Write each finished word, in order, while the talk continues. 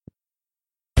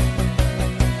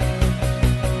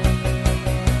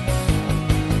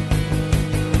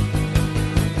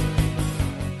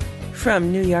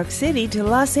From New York City to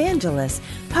Los Angeles,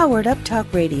 Powered Up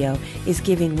Talk Radio is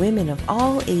giving women of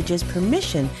all ages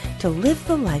permission to live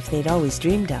the life they'd always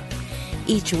dreamed of.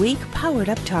 Each week, Powered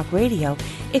Up Talk Radio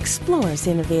explores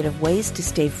innovative ways to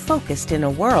stay focused in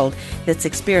a world that's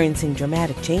experiencing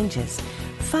dramatic changes.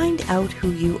 Find out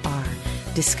who you are,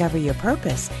 discover your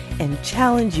purpose, and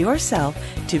challenge yourself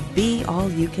to be all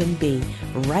you can be,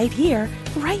 right here,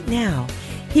 right now.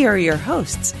 Here are your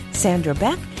hosts, Sandra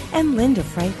Beck and Linda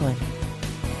Franklin.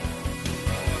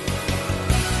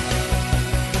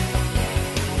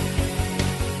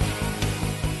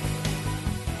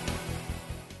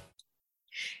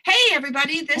 Hey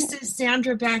everybody, this is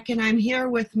Sandra Beck and I'm here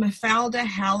with Mafalda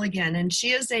Halligan, and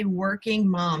she is a working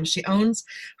mom. She owns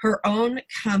her own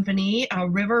company,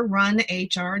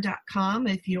 riverrunhr.com.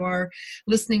 If you're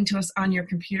listening to us on your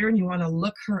computer and you want to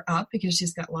look her up, because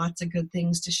she's got lots of good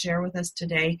things to share with us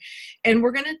today. And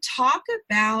we're going to talk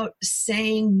about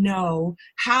saying no,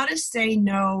 how to say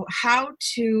no, how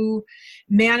to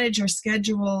manage our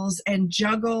schedules and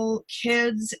juggle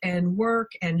kids and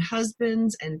work and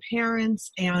husbands and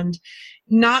parents and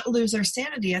not lose our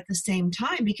sanity at the same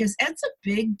time, because it's a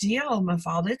big deal,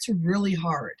 Mafalda. It's really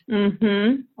hard.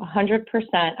 100%.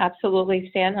 Absolutely,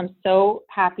 Stan. I'm so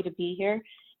happy to be here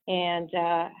and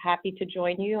happy to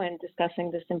join you in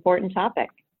discussing this important topic.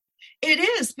 It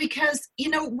is, because,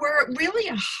 we're really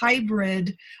a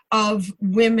hybrid of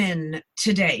women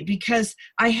today, because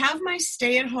I have my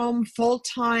stay-at-home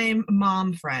full-time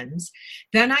mom friends.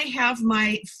 Then I have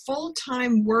my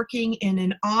full-time working in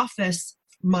an office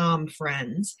mom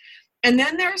friends. And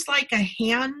then there's like a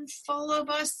handful of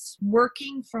us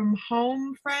working from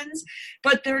home friends,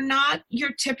 but they're not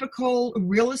your typical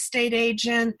real estate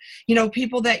agent,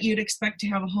 people that you'd expect to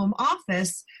have a home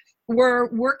office.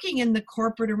 We're working in the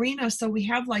corporate arena, so we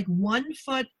have like 1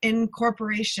 foot in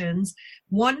corporations,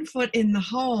 1 foot in the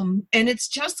home, and it's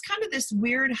just kind of this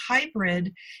weird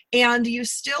hybrid. And you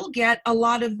still get a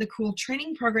lot of the cool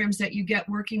training programs that you get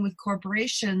working with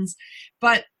corporations,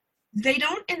 but they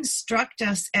don't instruct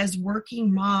us as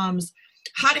working moms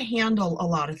how to handle a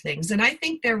lot of things. And I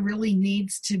think there really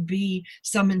needs to be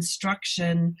some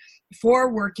instruction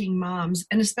for working moms,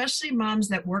 and especially moms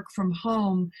that work from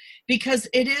home, because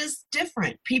it is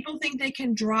different. People think they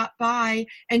can drop by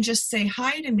and just say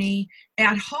hi to me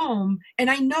at home, and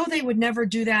I know they would never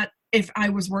do that if I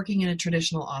was working in a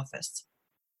traditional office.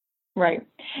 Right.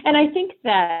 And I think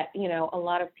that, a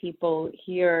lot of people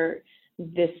hear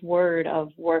this word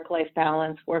of work-life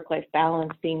balance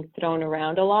being thrown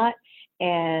around a lot.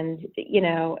 And,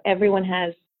 everyone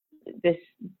has this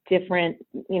different,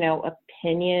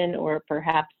 opinion, or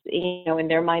perhaps, in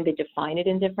their mind, they define it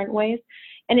in different ways.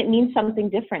 And it means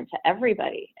something different to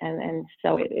everybody. And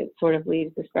so it sort of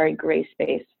leaves this very gray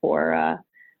space for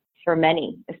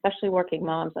many, especially working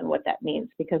moms, on what that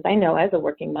means. Because I know, as a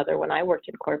working mother, when I worked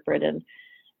in corporate and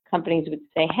companies would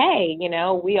say, hey,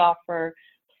 we offer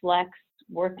flex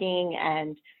working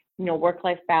and,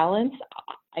 work-life balance.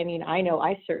 I mean, I know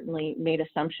I certainly made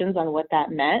assumptions on what that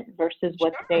meant versus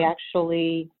what they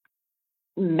actually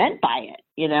meant by it,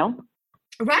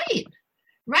 Right.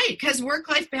 Because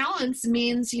work-life balance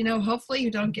means, hopefully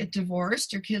you don't get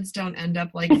divorced. Your kids don't end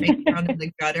up like face down in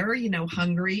the gutter,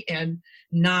 hungry and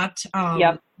not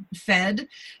fed.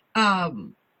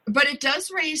 But it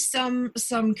does raise some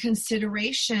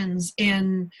considerations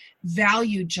in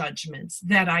value judgments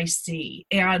that I see.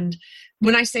 And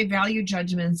when I say value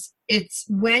judgments, it's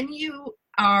when you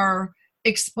are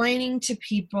explaining to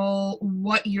people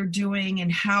what you're doing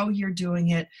and how you're doing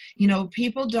it.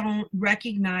 People don't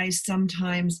recognize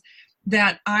sometimes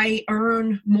that I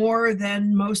earn more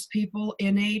than most people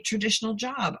in a traditional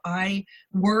job. I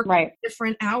work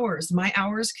different hours. My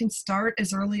hours can start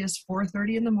as early as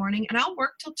 4:30 in the morning, and I'll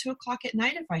work till 2:00 at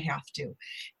night if I have to.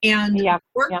 And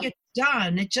work gets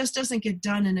done. It just doesn't get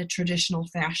done in a traditional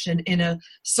fashion in a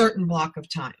certain block of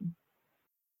time.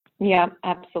 Yeah,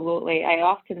 absolutely. I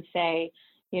often say,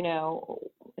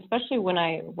 especially when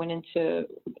I went into,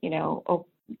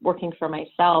 working for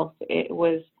myself, it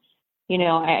was,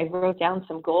 I wrote down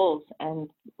some goals and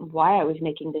why I was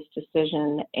making this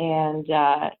decision, and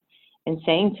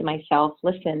saying to myself,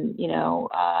 listen,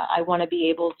 I want to be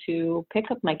able to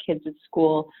pick up my kids at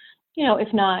school,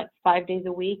 if not 5 days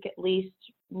a week, at least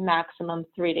maximum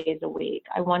 3 days a week.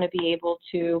 I want to be able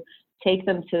to take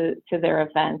them to their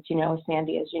events.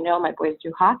 Sandy, as you know, my boys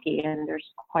do hockey, and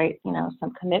there's quite,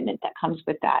 some commitment that comes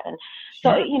with that. And so,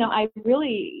 I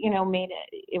really, made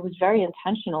it was very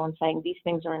intentional in saying these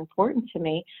things are important to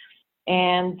me,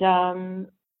 and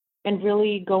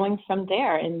really going from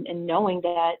there and knowing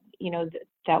that,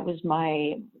 that was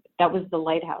that was the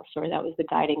lighthouse, or that was the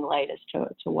guiding light as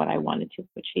to what I wanted to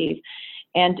achieve.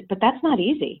 But that's not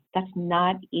easy. That's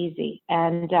not easy.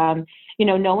 And,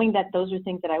 knowing that those are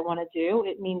things that I want to do,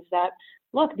 it means that,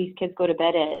 look, these kids go to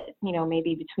bed at,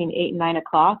 maybe between 8 and 9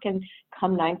 o'clock, and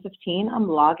come 9:15, I'm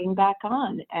logging back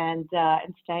on and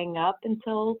staying up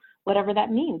until whatever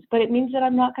that means. But it means that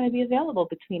I'm not going to be available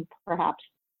between perhaps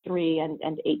 3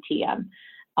 and 8 p.m.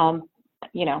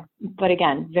 But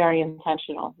again, very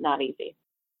intentional, not easy.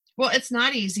 Well, it's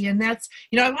not easy. And that's,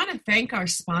 I want to thank our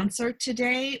sponsor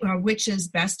today, which is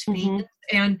Best Fiends.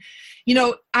 And,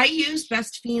 I use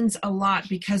Best Fiends a lot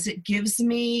because it gives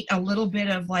me a little bit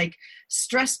of like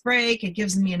stress break. It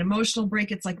gives me an emotional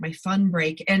break. It's like my fun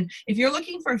break. And if you're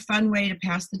looking for a fun way to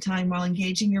pass the time while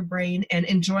engaging your brain and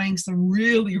enjoying some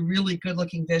really, really good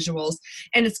looking visuals,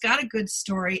 and it's got a good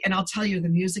story, and I'll tell you, the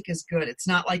music is good. It's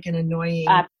not like an annoying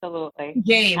Absolutely.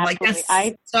 game. Absolutely. Like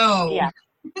that's Yeah.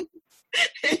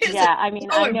 Yeah, I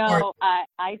mean, so I know important.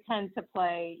 I tend to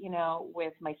play,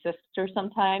 with my sister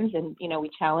sometimes, and, we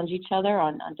challenge each other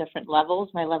on different levels.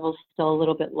 My level's still a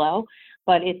little bit low,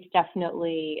 but it's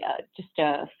definitely just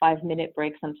a 5-minute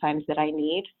break sometimes that I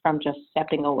need from just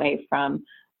stepping away from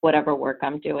whatever work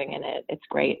I'm doing, and it's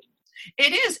great.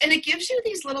 It is. And it gives you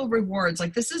these little rewards.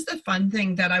 Like, this is the fun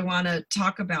thing that I want to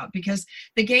talk about, because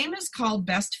the game is called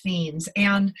Best Fiends.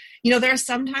 And, there are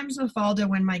sometimes, Mafalda,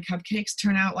 when my cupcakes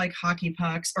turn out like hockey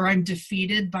pucks, or I'm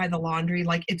defeated by the laundry.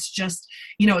 Like, it's just,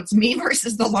 it's me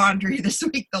versus the laundry. This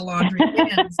week, the laundry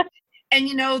wins. And,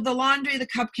 the laundry, the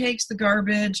cupcakes, the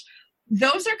garbage,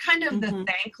 those are kind of the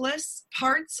thankless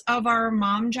parts of our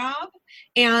mom job.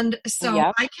 And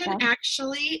so I can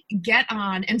actually get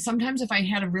on, and sometimes if I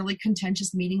had a really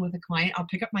contentious meeting with a client, I'll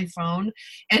pick up my phone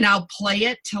and I'll play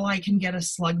it till I can get a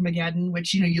Slugmageddon,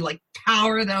 which, you like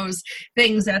power those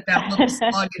things at that little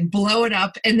slug and blow it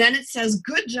up. And then it says,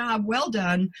 good job, well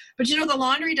done. But, the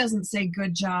laundry doesn't say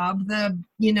good job. The,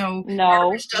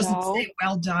 garbage doesn't say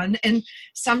well done. And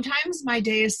sometimes my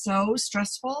day is so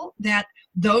stressful that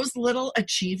those little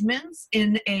achievements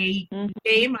in a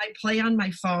game I play on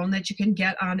my phone that you can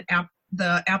get on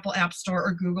the Apple App Store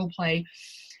or Google Play,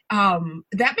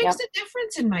 that makes a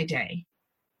difference in my day.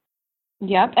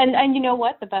 Yep. And you know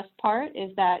what? The best part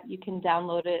is that you can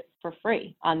download it for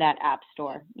free on that app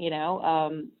store,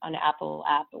 on Apple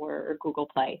app or Google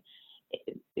Play.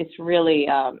 It's really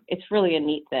a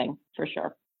neat thing for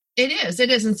sure. It is.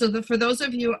 And so for those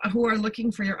of you who are looking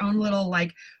for your own little,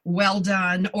 like, well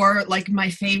done, or like my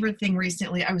favorite thing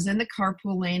recently, I was in the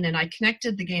carpool lane and I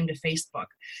connected the game to Facebook.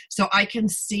 So I can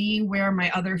see where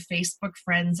my other Facebook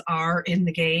friends are in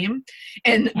the game.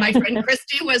 And my friend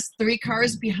Christy was 3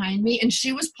 cars behind me, and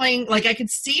she was playing, like, I could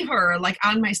see her like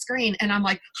on my screen, and I'm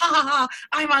like, ha ha ha,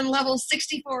 I'm on level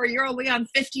 64, you're only on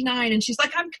 59. And she's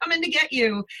like, I'm coming to get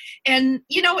you. And,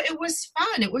 it was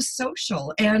fun. It was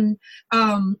social. And,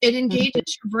 it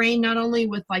engages your brain not only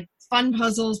with like fun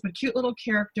puzzles, but cute little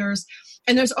characters.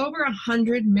 And there's over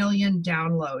 100 million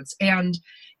downloads. And,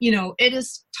 it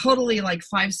is totally like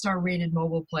 5-star rated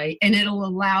mobile play. And it'll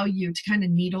allow you to kind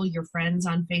of needle your friends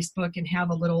on Facebook and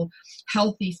have a little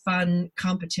healthy, fun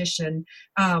competition,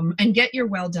 and get your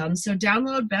well done. So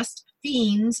download Best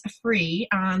Fiends free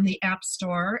on the App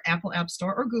Store, Apple App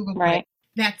Store, or Google Play. Right.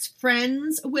 That's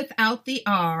Friends without the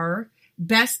R,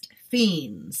 Best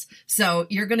Fiends. So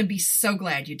you're going to be so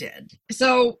glad you did.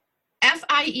 So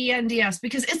Fiends,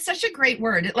 because it's such a great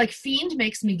word. It, like, fiend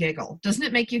makes me giggle. Doesn't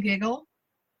it make you giggle?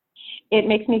 It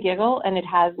makes me giggle, and it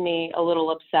has me a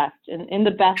little obsessed in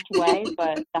the best way,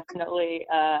 but definitely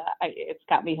it's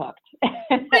got me hooked.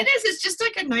 It is. It's just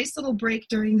like a nice little break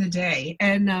during the day.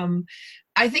 And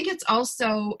I think it's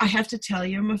also, I have to tell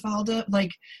you, Mafalda,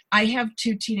 like, I have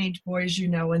 2 teenage boys,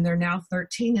 and they're now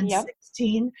 13 and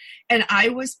 16. And I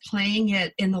was playing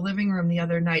it in the living room the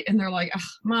other night, and they're like,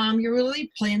 Mom, you're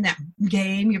really playing that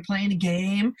game? You're playing a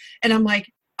game? And I'm like,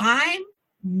 I'm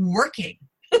working.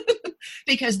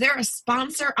 Because they're a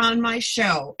sponsor on my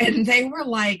show, and they were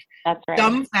like, that's right,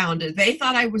 dumbfounded. They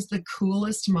thought I was the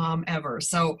coolest mom ever.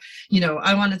 So,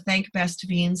 I want to thank Best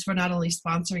Fiends for not only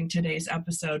sponsoring today's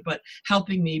episode, but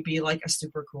helping me be like a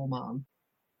super cool mom.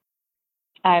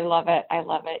 I love it.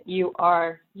 You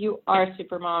are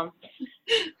super mom.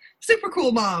 Super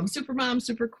cool mom,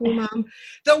 super cool mom.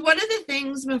 Though one of the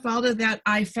things, Mafalda, that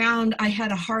I found I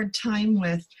had a hard time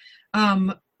with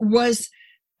was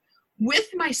with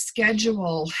my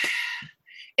schedule.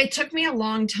 It took me a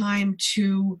long time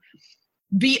to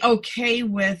be okay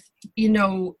with,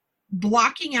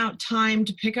 blocking out time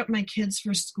to pick up my kids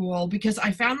for school because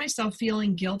I found myself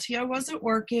feeling guilty I wasn't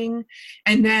working.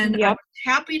 And then I was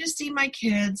happy to see my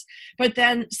kids. But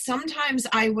then sometimes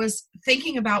I was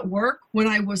thinking about work when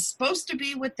I was supposed to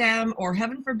be with them, or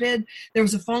heaven forbid, there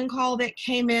was a phone call that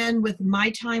came in with my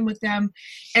time with them.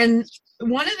 And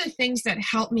one of the things that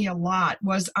helped me a lot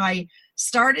was I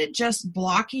started just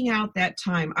blocking out that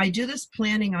time. I do this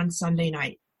planning on Sunday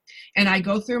night. And I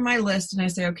go through my list and I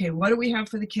say, okay, what do we have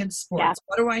for the kids' sports? Yeah.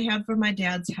 What do I have for my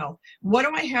dad's health? What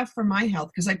do I have for my health?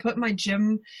 Because I put my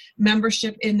gym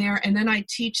membership in there, and then I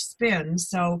teach spin.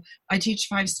 So I teach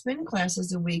 5 spin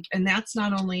classes a week, and that's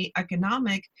not only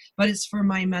economic, but it's for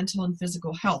my mental and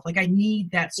physical health. Like I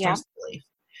need that stress relief.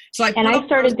 So I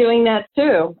started doing that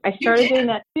too. I started doing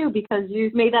that too because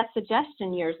you made that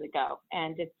suggestion years ago,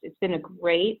 and it's been a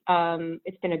great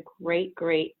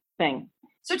great thing.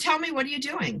 So tell me, what are you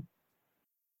doing?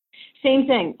 Same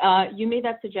thing. You made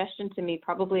that suggestion to me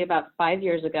probably about 5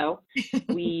 years ago.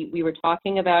 We were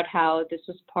talking about how this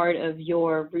was part of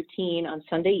your routine on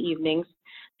Sunday evenings.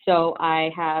 So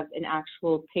I have an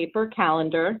actual paper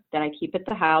calendar that I keep at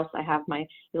the house. I have my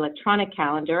electronic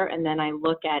calendar, and then I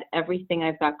look at everything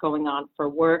I've got going on for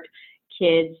work,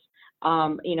 kids,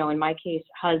 in my case,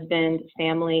 husband,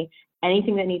 family,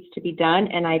 anything that needs to be done.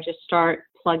 And I just start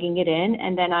plugging it in,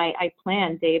 and then I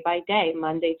plan day by day,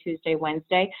 Monday, Tuesday,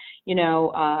 Wednesday,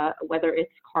 whether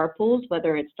it's carpools,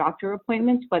 whether it's doctor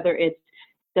appointments, whether it's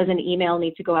does an email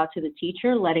need to go out to the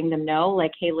teacher, letting them know,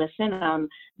 like, hey, listen, I'm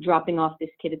dropping off this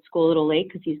kid at school a little late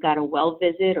because he's got a well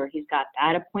visit or he's got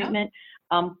that appointment,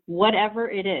 whatever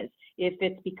it is. If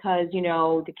it's because,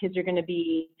 the kids are going to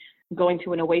be going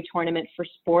to an away tournament for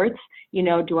sports,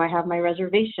 do I have my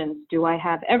reservations? Do I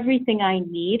have everything I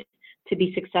need to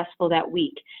be successful that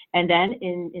week? And then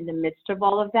in the midst of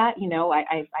all of that,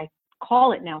 I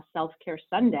call it now Self-Care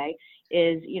Sunday,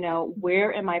 is,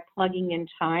 where am I plugging in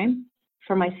time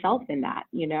for myself in that,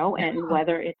 and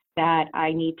whether it's that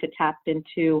I need to tap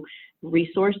into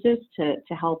resources to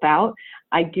help out,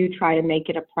 I do try to make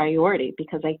it a priority,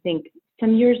 because I think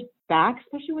some years back,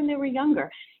 especially when they were younger,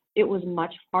 it was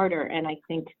much harder. And I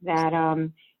think that,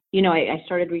 I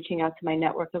started reaching out to my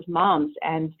network of moms,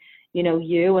 and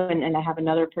you and I have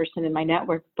another person in my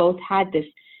network both had this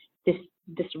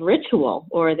ritual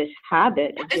or this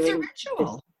habit of doing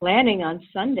this planning on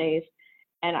Sundays.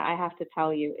 And I have to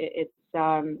tell you,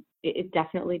 it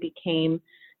definitely became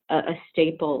a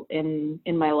staple in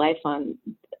my life. On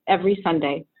every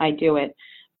Sunday I do it.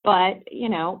 But,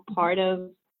 part of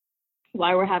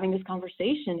why we're having this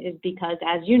conversation is because,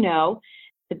 as you know,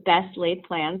 the best laid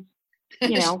plans,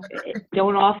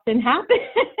 don't often happen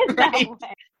that way.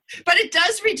 But it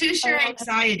does reduce your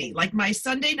anxiety. Like my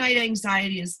Sunday night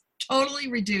anxiety is totally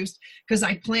reduced because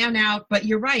I plan out, but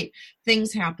you're right,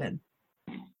 things happen.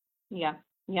 Yeah.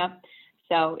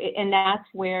 So, and that's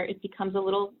where it becomes a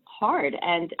little hard.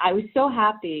 And I was so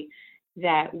happy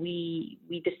that we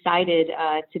decided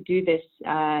to do this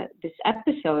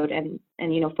episode and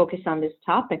focus on this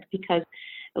topic, because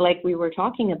like we were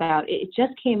talking about, it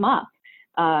just came up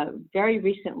very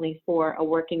recently for a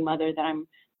working mother that I'm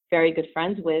very good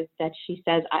friends with, that she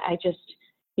says, I just,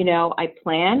 I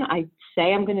plan, I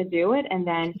say I'm going to do it, and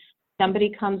then somebody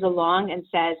comes along and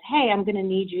says, hey, I'm going to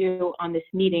need you on this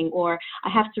meeting, or I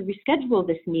have to reschedule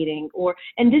this meeting,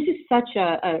 and this is such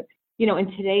a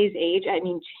in today's age, I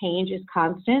mean, change is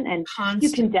constant, and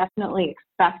you can definitely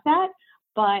expect that,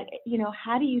 but,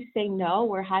 how do you say no,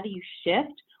 or how do you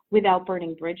shift without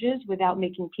burning bridges, without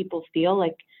making people feel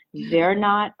like they're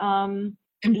not,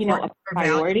 a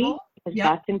priority, because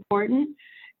that's important.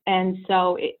 And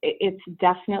so it's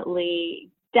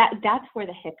definitely, that's where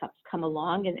the hiccups come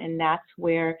along. And that's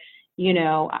where,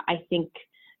 I think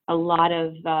a lot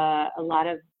of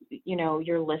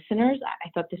your listeners, I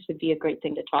thought this would be a great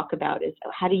thing to talk about, is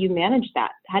how do you manage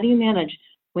that? How do you manage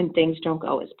when things don't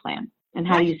go as planned? And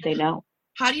how do you say no?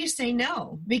 How do you say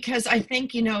no? Because I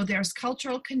think, there's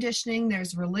cultural conditioning,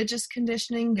 there's religious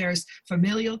conditioning, there's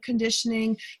familial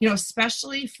conditioning,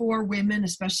 especially for women,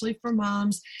 especially for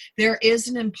moms. There is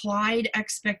an implied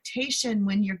expectation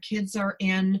when your kids are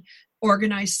in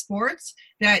organized sports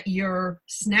that you're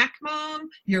snack mom,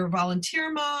 you're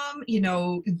volunteer mom,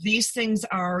 these things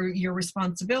are your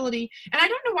responsibility. And I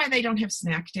don't know why they don't have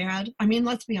snack dad. I mean,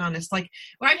 let's be honest. Like,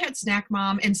 I've had snack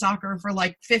mom in soccer for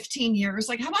like 15 years.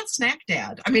 Like, how about snack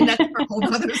dad? I mean, that's a whole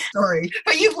other story.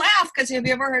 But you laugh because have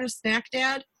you ever heard of snack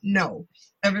dad? No.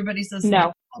 Everybody says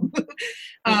no.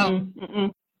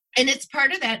 And it's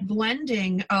part of that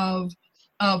blending of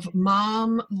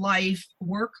mom life,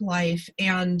 work life,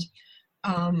 and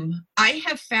I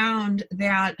have found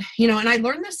that, and I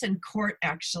learned this in court,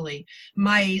 actually.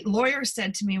 My lawyer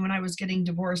said to me when I was getting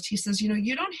divorced, he says,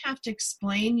 you don't have to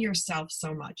explain yourself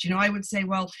so much. I would say,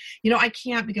 well, I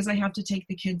can't because I have to take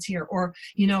the kids here, or,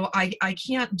 I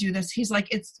can't do this. He's like,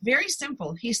 it's very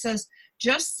simple. He says,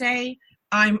 just say,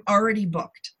 I'm already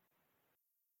booked.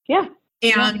 Yeah.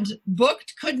 And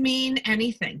booked could mean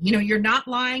anything. You're not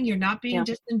lying. You're not being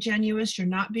disingenuous. You're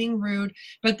not being rude.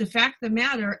 But the fact of the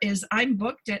matter is I'm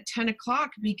booked at 10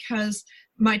 o'clock because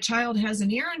my child has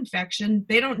an ear infection.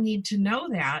 They don't need to know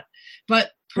that. But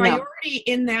priority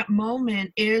in that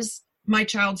moment is my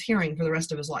child's hearing for the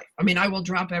rest of his life. I mean, I will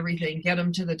drop everything, get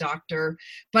him to the doctor,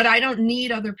 but I don't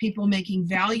need other people making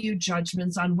value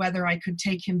judgments on whether I could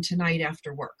take him tonight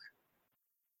after work.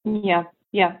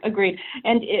 Yeah, agreed.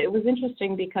 And it was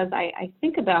interesting because I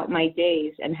think about my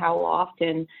days and how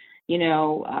often,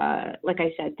 like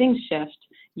I said, things shift.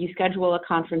 You schedule a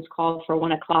conference call for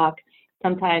 1 o'clock.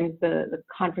 Sometimes the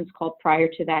conference call prior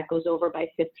to that goes over by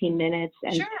 15 minutes,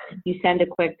 and you send a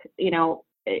quick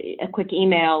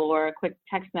email or a quick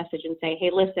text message and say,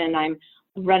 hey, listen, I'm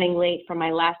running late for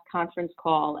my last conference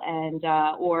call, and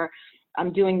or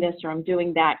I'm doing this or I'm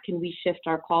doing that. Can we shift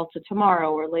our call to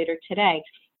tomorrow or later today?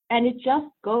 And it just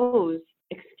goes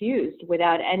excused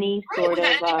without any sort of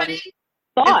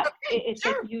thought. It's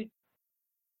like you.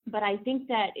 But I think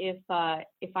that if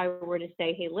I were to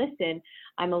say, hey, listen,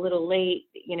 I'm a little late,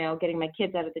 getting my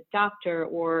kids out of the doctor,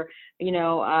 or it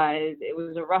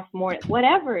was a rough morning,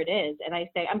 whatever it is, and I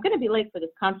say I'm going to be late for this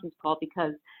conference call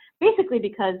because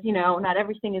not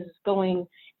everything is going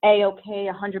a-okay,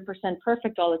 100%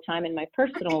 perfect all the time in my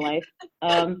personal life,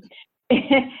 and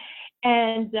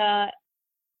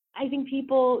I think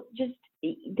people just,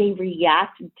 they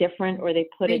react different, or they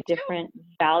put a different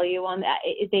value on that.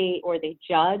 They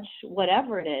judge,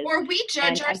 whatever it is. Or we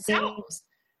judge ourselves.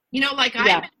 I'm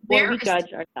or we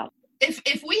judge ourselves.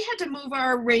 If we had to move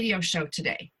our radio show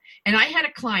today, and I had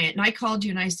a client, and I called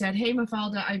you and I said, hey,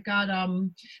 Mafalda,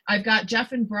 I've got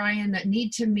Jeff and Brian that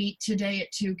need to meet today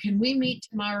at 2. Can we meet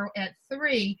tomorrow at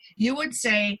 3? You would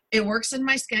say, it works in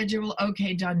my schedule.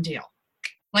 Okay, done deal.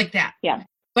 Like that. Yeah.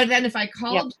 But then if I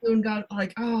called you and got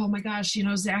like, oh my gosh,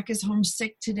 Zach is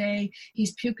homesick today.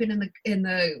 He's puking in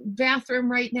the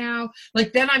bathroom right now.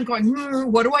 Like, then I'm going,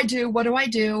 what do I do? What do I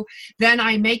do? Then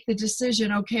I make the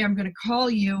decision, okay, I'm going to call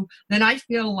you. Then I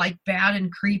feel like bad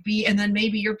and creepy. And then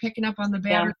maybe you're picking up on the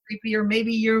bad or creepy, or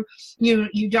maybe you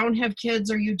don't have kids,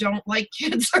 or you don't like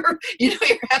kids, or, you're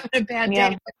having a bad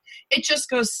day. It just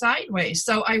goes sideways.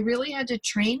 So I really had to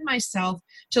train myself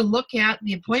to look at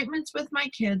the appointments with my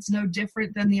kids no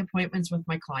different than the appointments with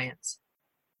my clients.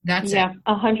 That's it.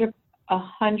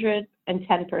 110%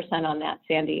 on that,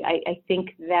 Sandy. I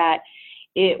think that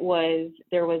there was,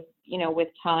 with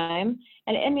time,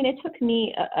 and I mean, it took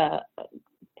me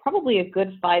probably a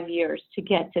good 5 years to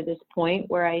get to this point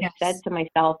where I said to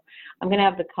myself, I'm going to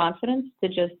have the confidence to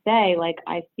just say, like,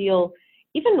 I feel,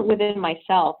 even within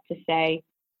myself, to say,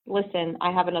 listen,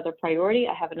 I have another priority.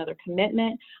 I have another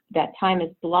commitment. That time is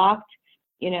blocked,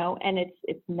 and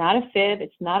it's not a fib.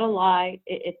 It's not a lie.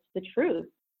 It's the truth.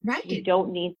 Right. We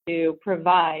don't need to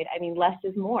provide. I mean, less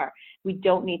is more. We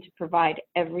don't need to provide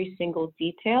every single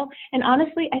detail. And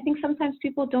honestly, I think sometimes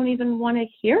people don't even want to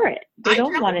hear it. They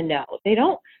don't want to know. They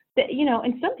don't,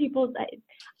 and some people,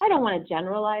 I don't want to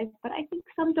generalize, but I think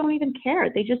some don't even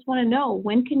care. They just want to know,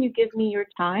 when can you give me your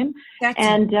time?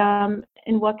 And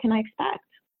what can I expect?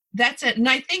 That's it. And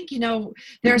I think,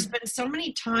 there's been so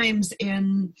many times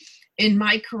in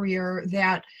my career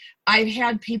that I've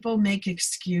had people make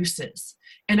excuses,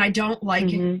 and I don't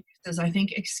like excuses. I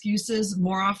think excuses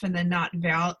more often than not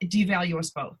devalue us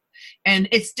both. And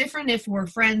it's different if we're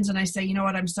friends and I say, you know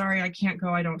what, I'm sorry, I can't go.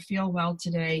 I don't feel well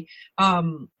today.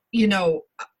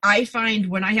 I find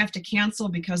when I have to cancel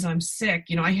because I'm sick,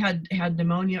 I had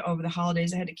pneumonia over the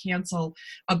holidays. I had to cancel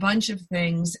a bunch of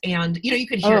things. And, you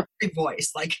could hear my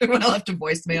voice, like when I left a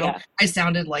voicemail, I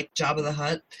sounded like Jabba the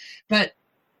Hutt. But,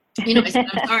 I said,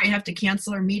 I'm sorry, I have to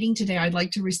cancel our meeting today. I'd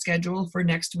like to reschedule for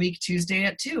next week, Tuesday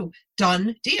at 2.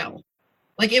 Done deal.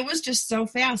 Like, it was just so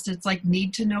fast. It's like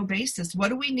need to know basis. What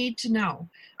do we need to know?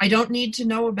 I don't need to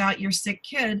know about your sick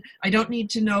kid. I don't need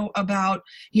to know about,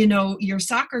 your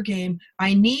soccer game.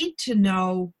 I need to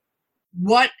know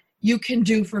what you can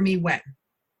do for me when.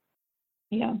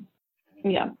 Yeah.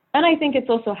 Yeah. And I think it's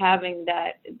also having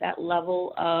that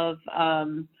level of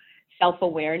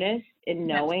self-awareness in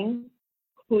knowing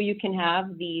who you can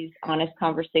have these honest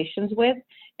conversations with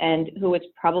and who it's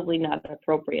probably not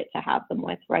appropriate to have them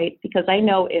with, right? Because I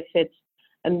know if it's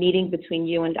a meeting between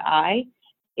you and I,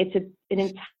 it's an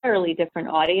entirely different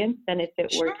audience than if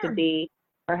it were to be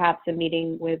perhaps a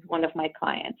meeting with one of my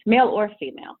clients, male or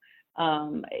female.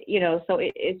 So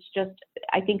it's just,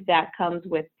 I think that comes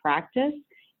with practice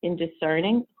in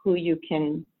discerning who you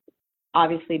can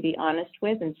obviously be honest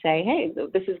with and say, hey,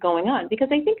 this is going on. Because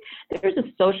I think there's a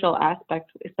social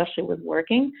aspect, especially with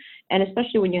working, and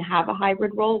especially when you have a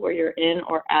hybrid role where you're in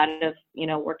or out of,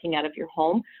 working out of your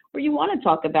home, where you want to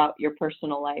talk about your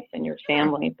personal life and your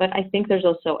family. But I think there's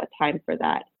also a time for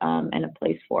that and a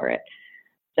place for it.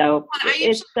 So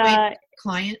it's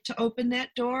client to open that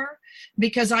door,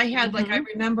 because I had I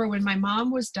remember when my mom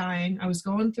was dying, I was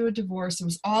going through a divorce. It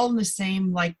was all in the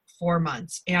same 4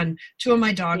 months, and 2 of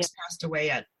my dogs passed away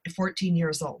at 14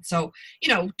 years old. So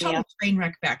total train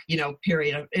wreck back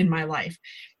period in my life.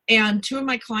 And 2 of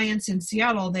my clients in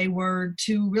Seattle, they were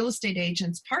 2 real estate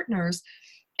agents, partners.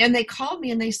 And they called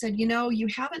me and they said, you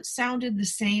haven't sounded the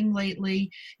same lately.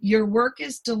 Your work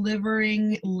is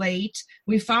delivering late.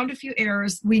 We found a few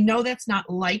errors. We know that's not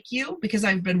like you, because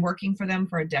I've been working for them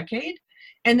for a decade.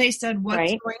 And they said,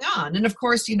 what's going on? And of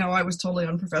course, I was totally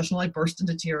unprofessional. I burst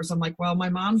into tears. I'm like, well, my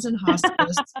mom's in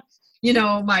hospice.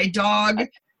 My dog,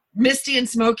 Misty and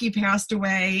Smokey, passed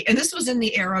away. And this was in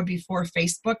the era before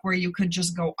Facebook, where you could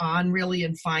just go on really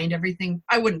and find everything.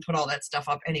 I wouldn't put all that stuff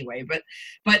up anyway,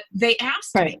 but they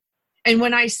asked me. And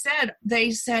when I said,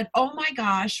 they said, oh my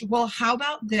gosh, well, how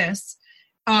about this?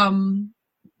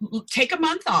 Take a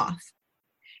month off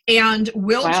and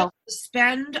we'll just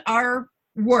spend our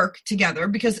work together,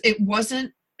 because it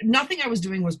wasn't, nothing I was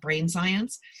doing was brain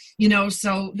science,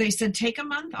 so they said, take a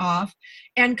month off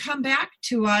and come back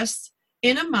to us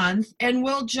in a month and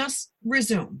we'll just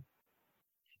resume.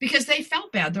 Because they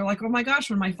felt bad. They're like, oh my gosh,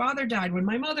 when my father died, when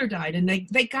my mother died, and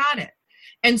they got it.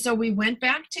 And so we went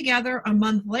back together a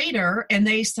month later, and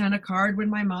they sent a card when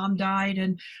my mom died,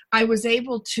 and I was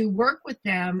able to work with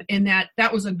them in that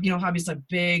was obviously a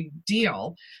big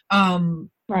deal.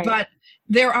 But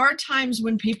there are times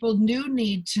when people do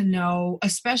need to know,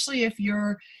 especially if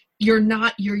you're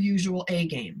not your usual A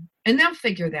game, and they'll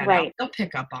figure that out. They'll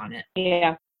pick up on it.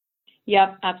 Yeah.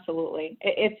 Yep, absolutely.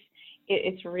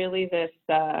 It's really this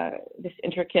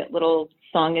intricate little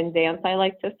song and dance, I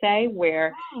like to say,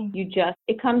 where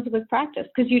it comes with practice,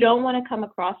 because you don't want to come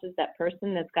across as that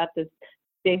person that's got this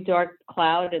big dark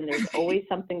cloud and there's always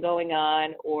something going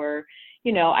on. Or,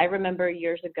 I remember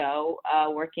years ago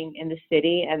working in the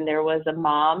city, and there was a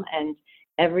mom, and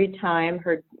every time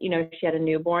she had a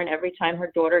newborn, every time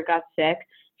her daughter got sick,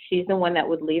 she's the one that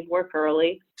would leave work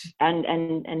early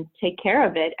and take care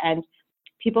of it. And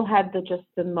people had just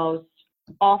the most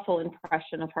awful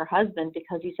impression of her husband,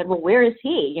 because he said, well, where is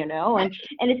he? And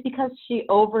it's because she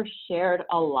overshared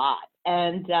a lot.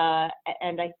 And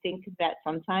I think that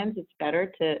sometimes it's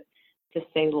better to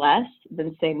say less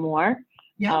than say more.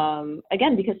 Yeah.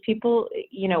 Again, because people,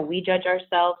 we judge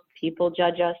ourselves, people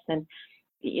judge us, and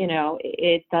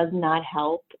it does not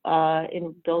help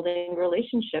in building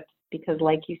relationships, because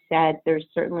like you said, there's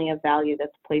certainly a value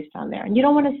that's placed on there, and you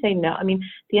don't want to say no. I mean,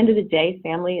 at the end of the day,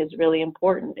 family is really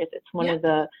important. It's one of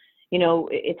the,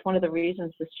 it's one of the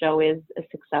reasons this show is as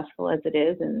successful as it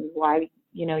is, and why,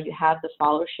 you have the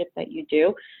followership that you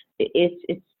do.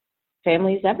 It's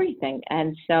family is everything.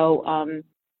 And so,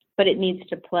 but it needs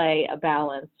to play a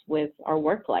balance with our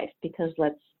work life, because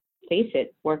let's face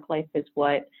it, work life is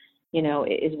what,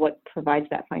 is what provides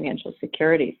that financial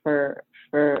security for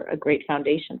a great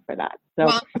foundation for that. So,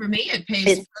 well, for me, it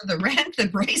pays for the rent, the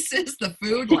braces, the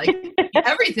food,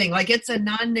 everything. It's a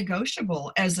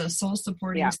non-negotiable as a sole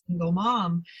supporting single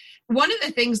mom. One of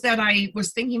the things that I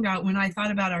was thinking about when I thought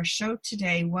about our show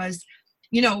today was,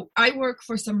 I work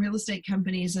for some real estate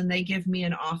companies, and they give me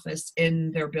an office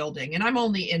in their building, and I'm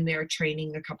only in there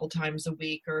training a couple times a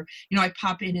week, or, I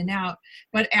pop in and out.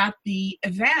 But at the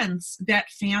events that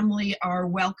family are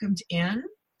welcomed in,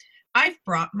 I've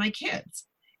brought my kids,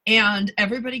 and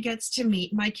everybody gets to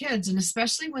meet my kids. And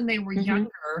especially when they were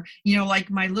younger,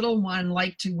 my little one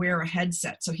liked to wear a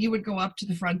headset. So he would go up to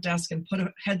the front desk and put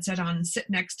a headset on and sit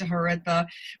next to her at the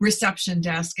reception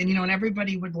desk. And, and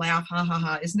everybody would laugh, ha, ha,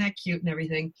 ha, isn't that cute and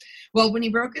everything. Well, when he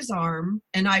broke his arm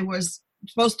and I was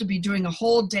supposed to be doing a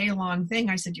whole day long thing,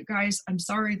 I said, you guys, I'm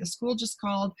sorry, the school just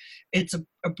called. It's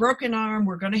a broken arm.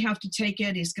 We're going to have to take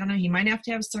it. He might have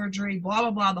to have surgery, blah,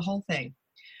 blah, blah, the whole thing.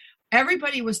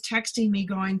 Everybody was texting me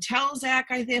going, tell Zach,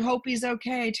 I hope he's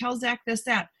okay. Tell Zach this,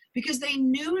 that, because they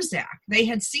knew Zach. They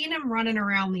had seen him running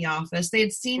around the office. They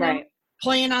had seen him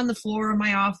playing on the floor of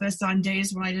my office on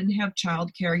days when I didn't have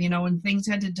childcare, and things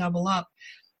had to double up.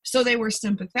 So they were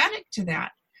sympathetic to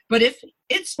that. But if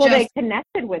it's they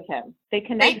connected with him. They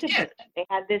connected with him. They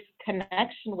had this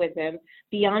connection with him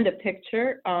beyond a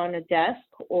picture on a desk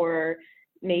or,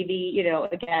 maybe,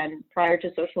 again, prior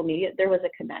to social media, there was a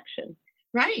connection.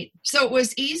 Right. So it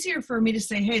was easier for me to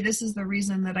say, hey, this is the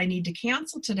reason that I need to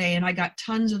cancel today. And I got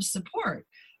tons of support.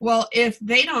 Well, if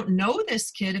they don't know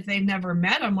this kid, if they've never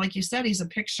met him, like you said, he's a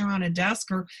picture on a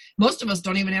desk, or most of us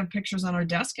don't even have pictures on our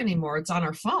desk anymore. It's on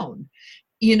our phone.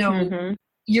 You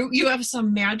have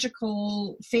some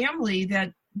magical family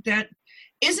that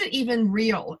isn't even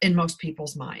real in most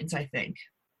people's minds, I think.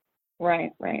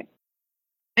 Right.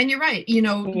 And you're right.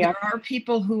 There are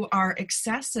people who are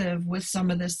excessive with some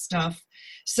of this stuff.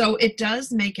 So it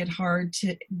does make it hard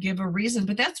to give a reason.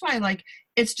 But that's why,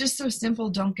 it's just so simple.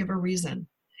 Don't give a reason.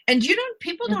 And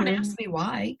people don't ask me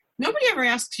why. Nobody ever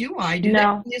asks you why, do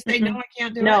they? You say, no, I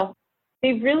can't do it. No.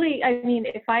 They really,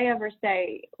 if I ever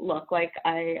say, look,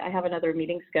 I have another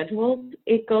meeting scheduled,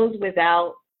 it goes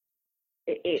without,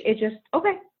 it just,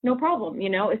 okay, no problem.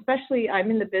 Especially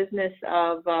I'm in the business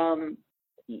of,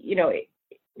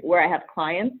 where I have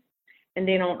clients and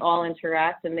they don't all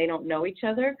interact and they don't know each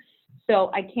other.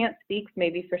 So I can't speak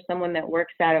maybe for someone that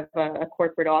works out of a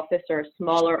corporate office or a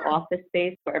smaller office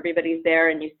space where everybody's there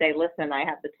and you say, listen, I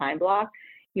have the time block.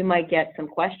 You might get some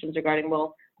questions regarding,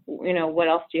 well, what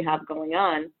else do you have going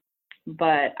on?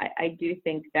 But I do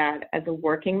think that as a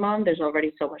working mom, there's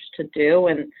already so much to do.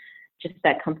 And just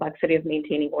that complexity of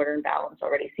maintaining order and balance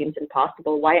already seems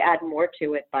impossible. Why add more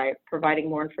to it by providing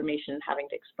more information and having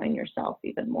to explain yourself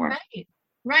even more?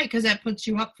 Right, because that puts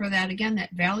you up for that, again,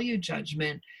 that value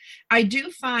judgment. I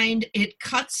do find it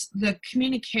cuts the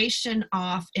communication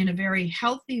off in a very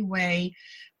healthy way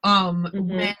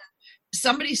when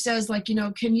somebody says,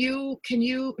 can you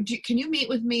meet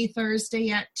with me Thursday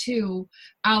at 2?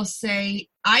 I'll say,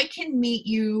 I can meet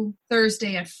you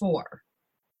Thursday at 4.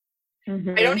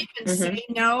 I don't even say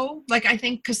no. I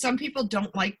think because some people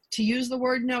don't like to use the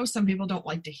word no. Some people don't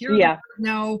like to hear the word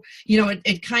no.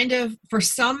 It kind of, for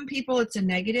some people, it's a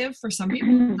negative. For some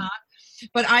people, it's not.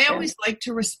 But I always like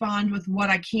to respond with what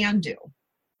I can do.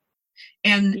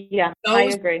 And I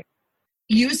agree.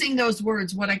 Using those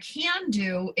words, what I can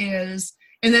do is,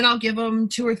 and then I'll give them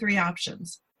 2 or 3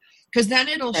 options. Because then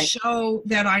it'll show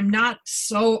that I'm not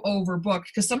so overbooked.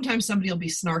 Because sometimes somebody will be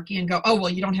snarky and go, oh,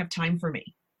 well, you don't have time for me.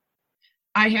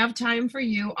 I have time for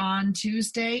you on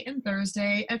Tuesday and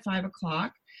Thursday at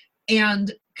 5:00. And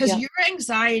because your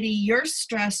anxiety, your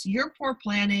stress, your poor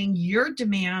planning, your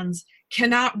demands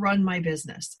cannot run my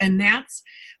business. And that's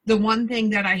the one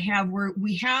thing that I have, where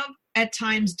we have at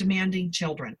times demanding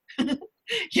children.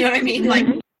 You know what I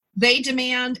mean? They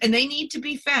demand, and they need to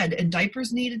be fed, and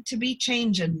diapers needed to be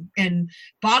changed, and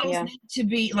bottles need to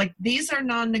be, these are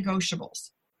non-negotiables.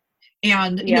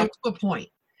 And, to a point.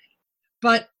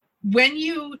 But when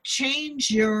you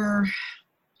change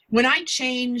when I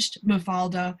changed,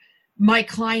 Mafalda, my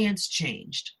clients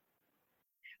changed.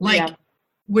 When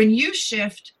you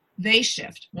shift, they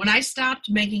shift. When I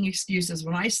stopped making excuses,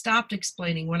 when I stopped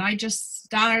explaining, when I just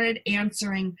started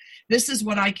answering, this is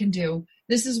what I can do,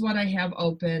 this is what I have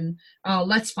open,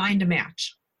 let's find a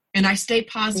match. And I stay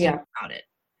positive about it.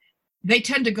 They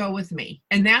tend to go with me.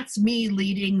 And that's me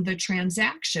leading the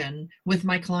transaction with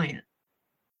my client.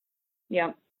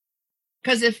 Yeah.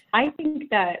 Because I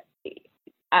think that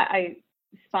I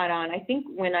spot on. I think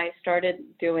when I started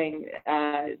doing,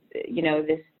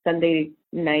 this Sunday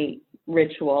night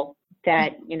ritual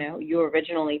that, you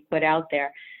originally put out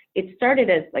there, it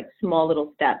started as small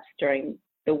little steps during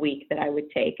the week that I would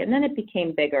take. And then it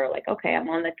became bigger. Okay, I'm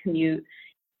on the commute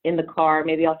in the car.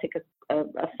 Maybe I'll take a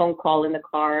phone call in the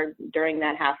car during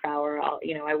that half hour.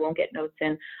 I won't get notes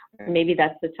in. Or maybe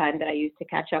that's the time that I use to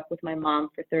catch up with my mom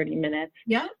for 30 minutes.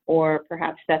 Yeah. Or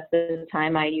perhaps that's the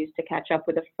time I use to catch up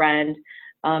with a friend.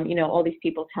 All these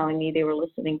people telling me they were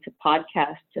listening to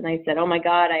podcasts. And I said, oh my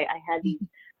God, I had these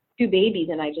 2 babies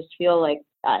and I just feel like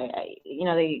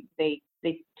they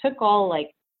took all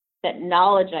that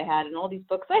knowledge I had and all these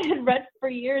books I had read for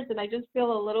years. And I just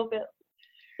feel a little bit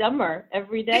dumber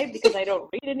every day because I don't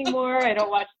read anymore. I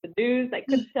don't watch the news. I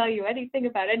couldn't tell you anything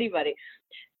about anybody.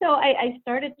 So I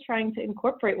started trying to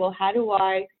incorporate, how do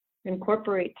I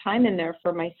incorporate time in there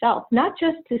for myself? Not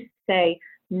just to say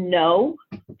no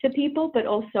to people, but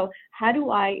also how do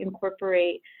I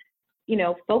incorporate,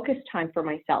 focus time for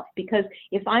myself? Because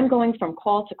if I'm going from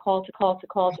call to call to call to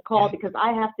call to call, because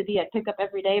I have to be at pickup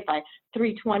every day by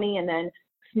 3:20 and then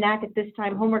snack at this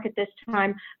time, homework at this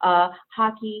time,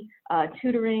 hockey,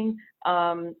 tutoring,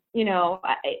 I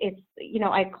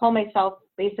call myself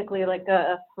basically like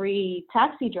a free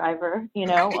taxi driver,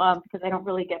 because I don't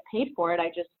really get paid for it. I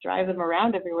just drive them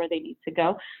around everywhere they need to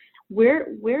go. Where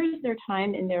is there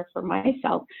time in there for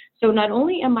myself? So not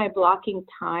only am I blocking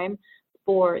time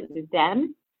for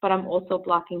them, but I'm also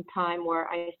blocking time where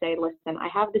I say, listen, I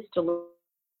have this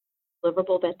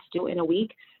deliverable that's due in a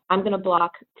week. I'm going to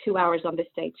block 2 hours on this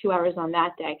day, 2 hours on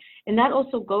that day. And that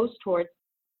also goes towards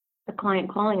the client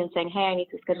calling and saying, hey, I need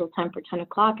to schedule time for 10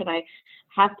 o'clock. And I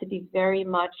have to be very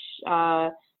much,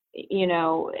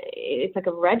 it's like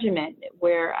a regiment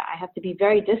where I have to be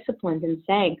very disciplined in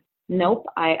saying, nope,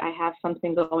 I have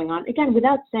something going on. Again,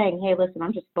 without saying, hey, listen,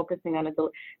 I'm just focusing on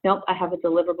nope, I have a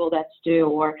deliverable that's due,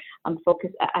 or I'm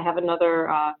focused, I have another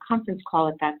conference call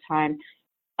at that time.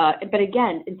 But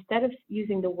again, instead of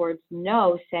using the words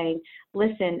no, saying,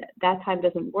 listen, that time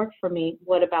doesn't work for me.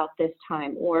 What about this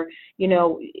time? Or,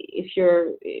 if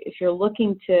you're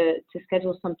looking to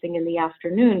schedule something in the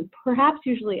afternoon, perhaps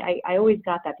usually I always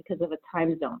got that because of a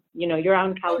time zone. You're out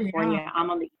in California, Oh, yeah.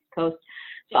 I'm on the East Coast.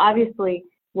 So obviously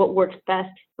what works best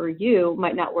for you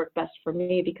might not work best for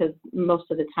me, because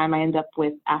most of the time I end up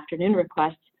with afternoon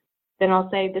requests. Then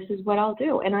I'll say, this is what I'll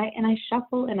do. And I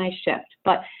shuffle and I shift.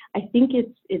 But I think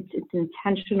it's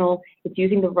intentional. It's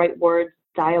using the right words,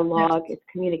 dialogue, Yes. it's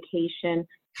communication.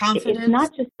 Confidence. It's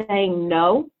not just saying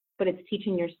no, but it's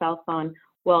teaching yourself on,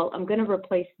 well, I'm going to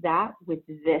replace that with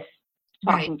this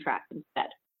talking track instead.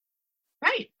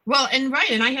 Right. Well, and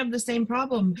I have the same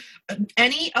problem.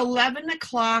 Any 11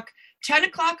 o'clock, 10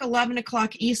 o'clock, 11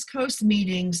 o'clock East Coast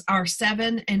meetings are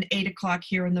 7 and 8 o'clock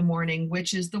here in the morning,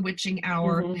 which is the witching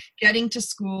hour, getting to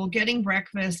school, getting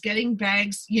breakfast, getting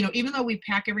bags, even though we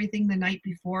pack everything the night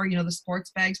before, the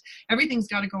sports bags, everything's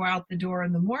got to go out the door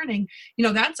in the morning.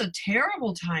 That's a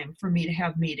terrible time for me to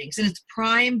have meetings, and it's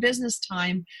prime business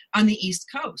time on the East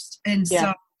Coast. And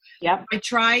so Yep. I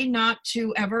try not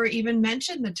to ever even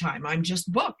mention the time. I'm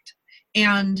just booked.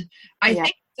 And I think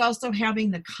it's also having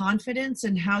the confidence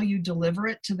in how you deliver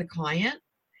it to the client.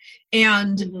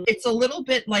 And it's a little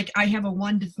bit like I have a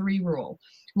 1 to 3 rule.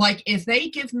 Like if they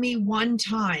give me one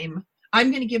time, I'm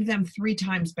going to give them 3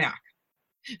 times back.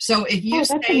 So if you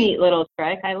that's a neat little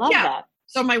trick. I love that.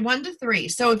 So my 1 to 3.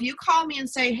 So if you call me and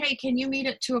say, hey, can you meet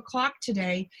at 2 o'clock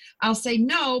today? I'll say,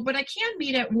 no, but I can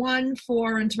meet at 1,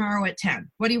 4, and tomorrow at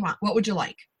 10. What do you want? What would you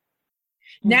like?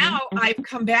 Now I've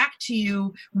come back to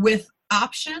you with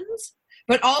options,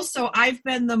 but also I've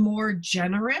been the more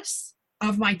generous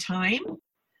of my time.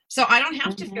 So I don't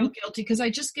have to feel guilty because I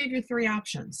just gave you 3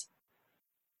 options.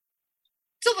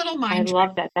 It's a little mind trick. I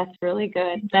love that. That's really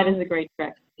good. That is a great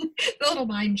trick. The little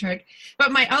mind trick.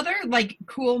 But my other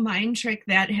cool mind trick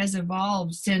that has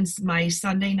evolved since my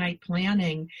Sunday night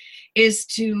planning is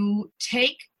to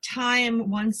take time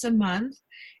once a month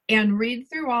and read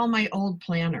through all my old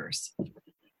planners.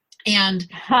 And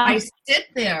I sit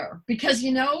there because,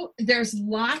 there's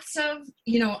lots of,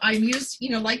 I've used,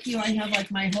 like you, I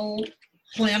have my whole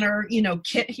planner,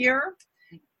 kit here.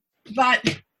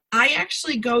 But I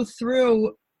actually go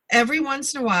through every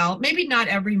once in a while, maybe not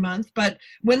every month, but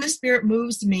when the spirit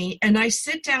moves me, and I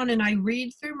sit down and I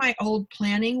read through my old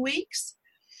planning weeks,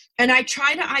 and I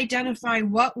try to identify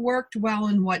what worked well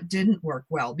and what didn't work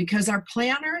well, because our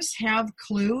planners have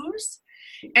clues.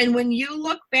 And when you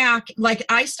look back,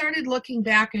 I started looking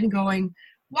back and going,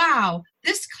 wow,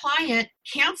 this client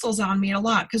cancels on me a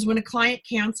lot. Because when a client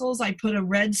cancels, I put a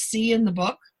red C in the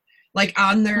book.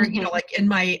 On their, in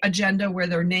my agenda where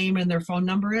their name and their phone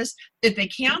number is. If they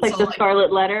cancel. Like the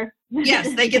scarlet letter?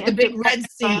 Yes, they get the big red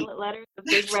C. Scarlet letter, the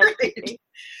big red C.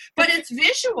 But it's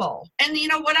visual. And,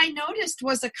 what I noticed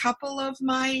was a couple of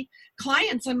my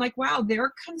clients, I'm like, wow,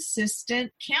 they're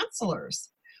consistent cancelers.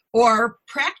 Or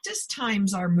practice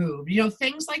times are moved.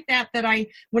 Things like that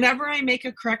whenever I make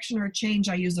a correction or a change,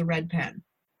 I use a red pen.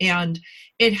 And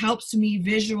it helps me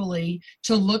visually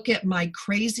to look at my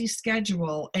crazy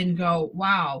schedule and go,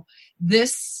 wow,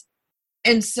 this.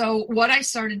 And so what I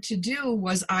started to do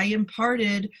was I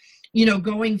imparted,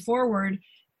 going forward,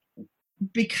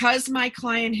 because my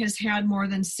client has had more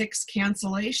than 6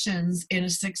 cancellations in a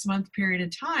 6-month period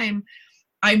of time,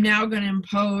 I'm now going to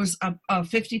impose a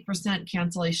 50%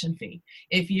 cancellation fee.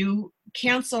 If you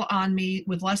cancel on me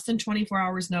with less than 24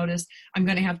 hours notice, I'm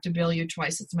going to have to bill you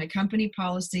twice. It's my company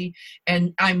policy,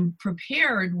 and I'm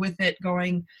prepared with it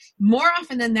going, more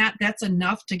often than that, that's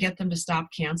enough to get them to stop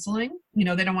canceling. They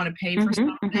don't want to pay for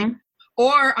something.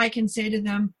 Or I can say to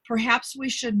them, perhaps we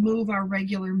should move our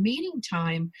regular meeting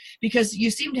time because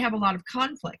you seem to have a lot of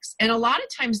conflicts. And a lot of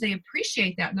times they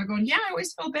appreciate that. And they're going, yeah, I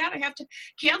always feel bad. I have to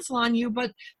cancel on you,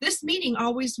 but this meeting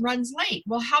always runs late.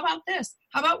 Well, how about this?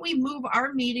 How about we move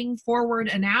our meeting forward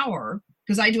an hour?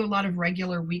 Because I do a lot of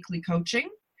regular weekly coaching.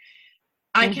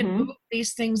 I can move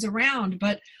these things around.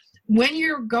 But when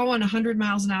you're going 100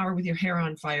 miles an hour with your hair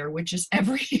on fire, which is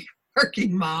every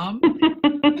working mom,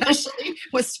 especially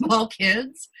with small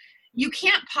kids, you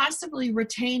can't possibly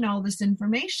retain all this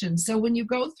information. So when you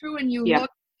go through and you Yep.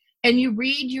 look and you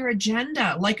read your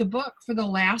agenda like a book for the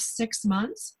last 6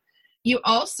 months, you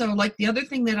also, like the other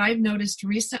thing that I've noticed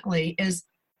recently is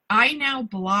I now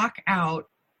block out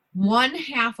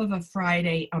 1/2 of a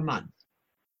Friday a month.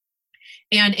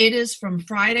 And it is from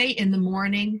Friday in the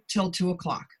morning till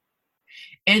 2:00.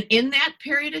 And in that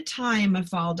period of time,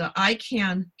 Mafalda, I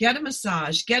can get a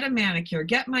massage, get a manicure,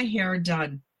 get my hair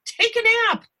done, take a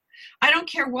nap. I don't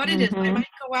care what it is. I might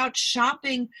go out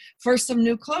shopping for some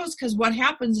new clothes, because what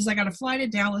happens is I got to fly to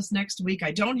Dallas next week.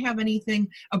 I don't have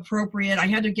anything appropriate. I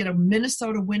had to get a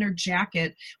Minnesota winter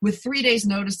jacket with 3 days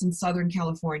notice in Southern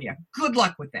California. Good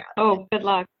luck with that. Oh, good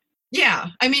luck. Yeah.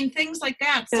 I mean, things like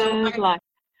that. Good luck.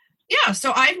 Yeah.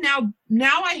 So I've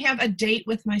now I have a date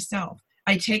with myself.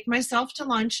 I take myself to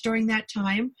lunch during that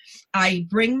time. I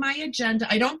bring my agenda.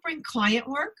 I don't bring client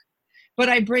work, but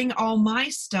I bring all my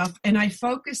stuff, and I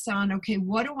focus on, okay,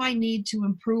 what do I need to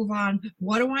improve on?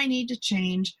 What do I need to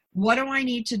change? What do I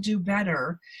need to do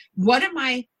better? What am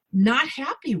I not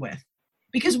happy with?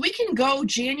 Because we can go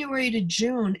January to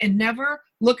June and never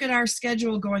look at our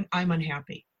schedule going, I'm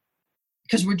unhappy,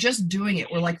 because we're just doing it.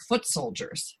 We're like foot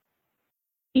soldiers.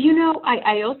 You know,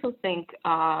 I also think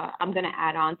I'm going to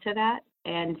add on to that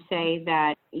and say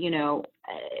that, you know,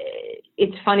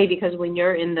 it's funny because when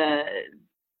you're in the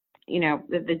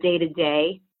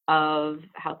day-to-day of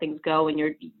how things go, and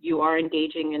you are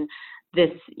engaging in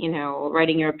this, you know,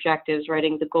 writing your objectives,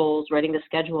 writing the goals, writing the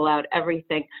schedule out,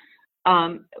 everything,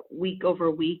 week over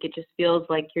week, it just feels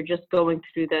like you're just going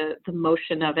through the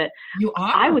motion of it. You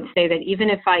are. I would say that even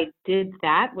if I did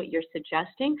that, what you're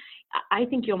suggesting, I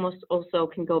think you almost also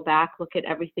can go back, look at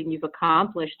everything you've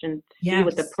accomplished, and see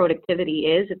what the productivity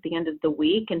is at the end of the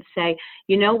week, and say,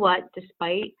 you know what,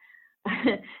 despite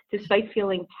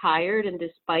feeling tired, and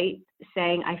despite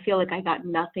saying, I feel like I got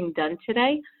nothing done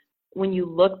today, when you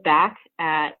look back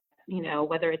at, you know,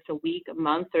 whether it's a week, a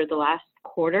month, or the last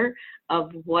quarter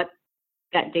of what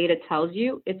that data tells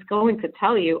you, it's going to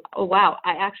tell you, oh, wow,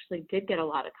 I actually did get a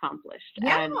lot accomplished.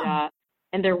 Yeah.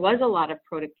 And there was a lot of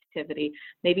productivity,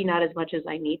 maybe not as much as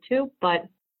I need to, but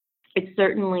it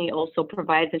certainly also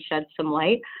provides and sheds some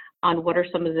light on what are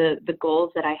some of the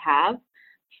goals that I have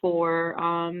for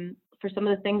some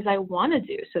of the things I want to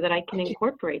do, so that I can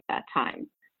incorporate that time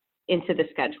into the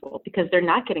schedule, because they're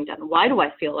not getting done. Why do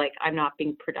I feel like I'm not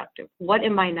being productive? What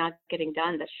am I not getting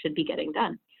done that should be getting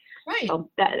done? Right. So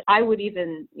that I would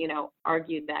even, you know,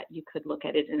 argue that you could look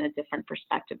at it in a different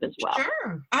perspective as well.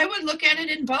 Sure. I would look at it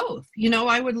in both. You know,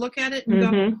 I would look at it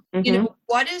and go, you know,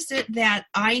 what is it that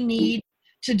I need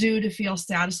to do to feel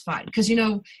satisfied? Because, you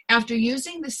know, after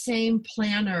using the same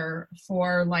planner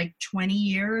for like 20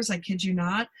 years, I kid you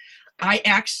not, I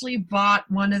actually bought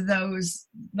one of those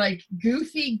like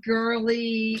goofy,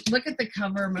 girly, look at the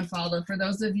cover, Mafalda, for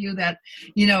those of you that,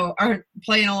 you know, aren't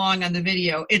playing along on the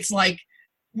video. It's like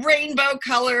rainbow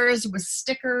colors with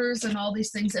stickers and all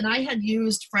these things. And I had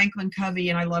used Franklin Covey,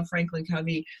 and I love Franklin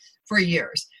Covey, for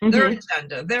years. Their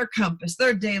agenda, their compass,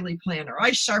 their daily planner.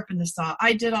 I sharpened the saw.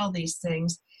 I did all these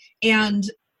things. And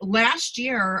last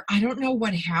year, I don't know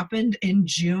what happened in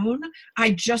June,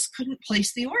 I just couldn't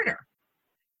place the order.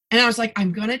 And I was like,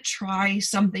 I'm going to try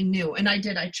something new. And I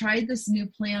did. I tried this new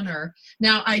planner.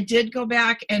 Now, I did go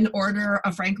back and order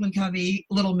a Franklin Covey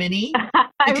little mini,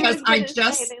 because they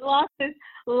lost this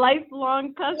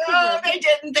lifelong customer. No, they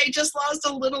didn't. They just lost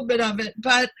a little bit of it.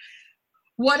 But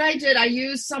what I did, I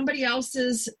used somebody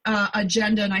else's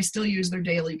agenda, and I still use their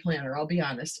daily planner, I'll be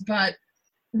honest. But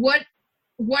what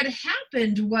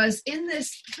happened was, in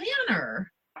this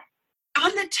planner,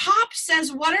 on the top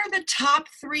says, what are the top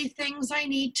 3 things I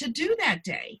need to do that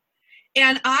day?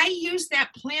 And I use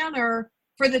that planner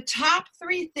for the top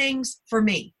 3 things for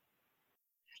me.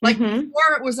 Like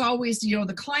before, it was always, you know,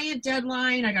 the client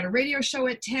deadline. I got a radio show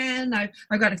at 10.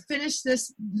 I've got to finish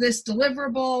this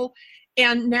deliverable.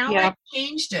 And now I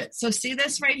changed it. So see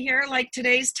this right here, like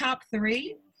today's top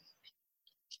 3?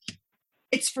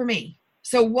 It's for me.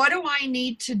 So what do I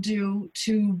need to do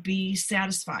to be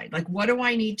satisfied? Like, what do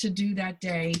I need to do that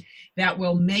day that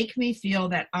will make me feel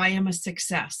that I am a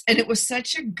success? And it was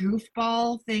such a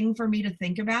goofball thing for me to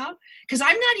think about, because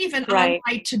I'm not even on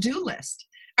my to-do list.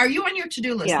 Are you on your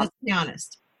to-do list? Let's be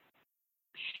honest.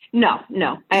 No.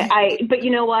 But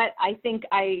you know what? I think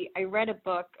I read a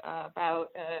book about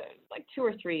like 2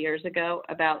 or 3 years ago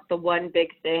about the one big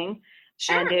thing.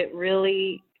 Sure. And it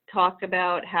really talked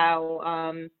about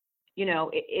how, you know,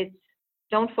 it's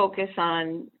don't focus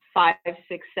on 5,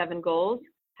 6, 7 goals.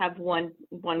 Have one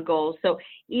goal. So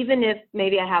even if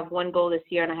maybe I have one goal this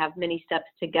year and I have many steps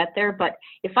to get there, but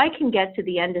if I can get to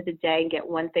the end of the day and get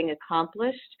one thing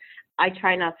accomplished, I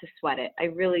try not to sweat it. I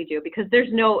really do, because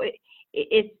there's no,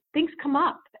 things come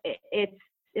up. It's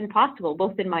impossible,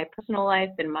 both in my personal life,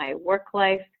 in my work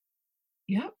life,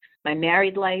 Yep. my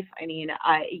married life. I mean,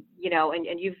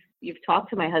 and you've talked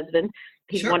to my husband.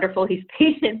 He's Sure. wonderful. He's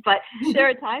patient, but there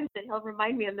are times that he'll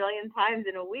remind me a million times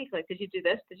in a week, like, did you do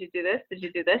this? Did you do this? Did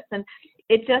you do this? And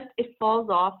it falls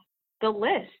off the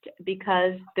list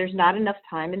because there's not enough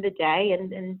time in the day,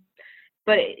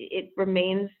 but it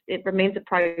remains a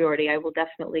priority. I will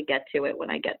definitely get to it when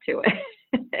I get to it.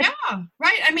 Yeah,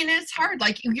 right. I mean, it's hard.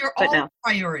 Like, you're all a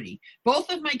priority.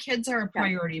 Both of my kids are a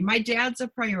priority. Yeah. My dad's a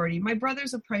priority. My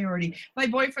brother's a priority. My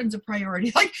boyfriend's a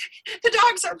priority. Like, the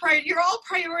dogs are priority. You're all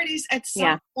priorities at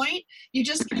some point. You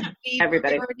just can't be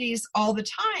priorities all the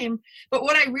time. But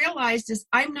what I realized is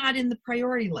I'm not in the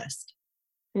priority list.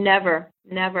 Never.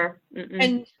 Mm-mm.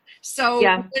 And so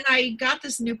when I got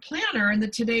this new planner and the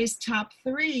today's top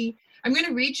 3, I'm going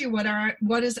to read you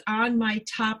what is on my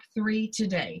top 3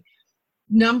 today.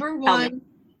 Number 1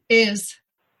 is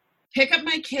pick up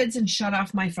my kids and shut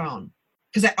off my phone,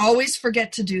 because I always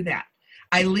forget to do that.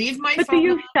 I leave my phone. But do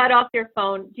you shut off your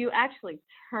phone? Do you actually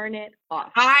turn it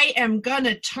off? I am going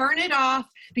to turn it off,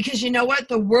 because you know what?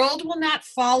 The world will not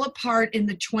fall apart in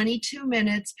the 22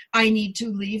 minutes I need to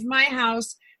leave my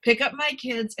house, pick up my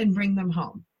kids, and bring them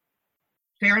home.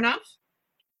 Fair enough?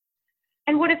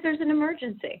 And what if there's an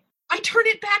emergency? I turn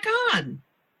it back on.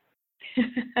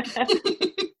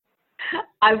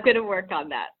 I'm going to work on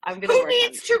that. Who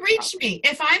needs to reach me?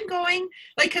 If I'm going,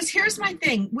 like, because here's my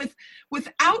thing.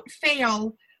 Without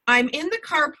fail, I'm in the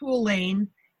carpool lane,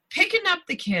 picking up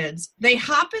the kids. They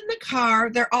hop in the car.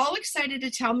 They're all excited to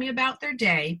tell me about their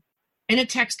day. And a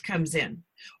text comes in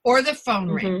or the phone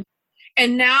rings.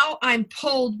 And now I'm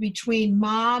pulled between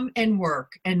mom and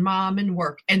work,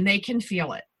 and they can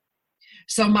feel it.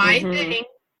 So my thing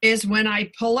is, when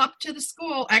I pull up to the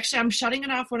school, actually, I'm shutting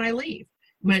it off when I leave.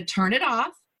 I'm going to turn it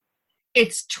off.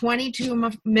 It's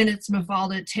 22 minutes,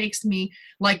 Mafalda. It takes me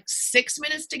like 6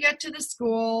 minutes to get to the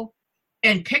school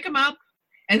and pick them up.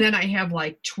 And then I have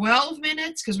like 12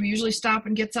 minutes, because we usually stop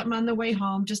and get something on the way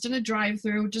home, just in a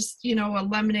drive-through, just, a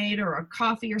lemonade or a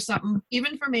coffee or something,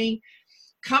 even for me.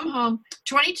 Come home,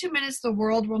 22 minutes, the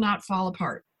world will not fall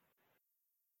apart.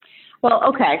 Well,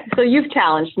 okay. So you've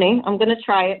challenged me. I'm going to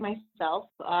try it myself,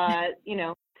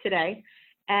 today.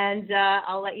 And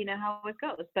I'll let you know how it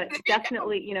goes. But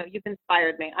definitely, you've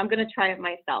inspired me. I'm going to try it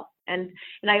myself. And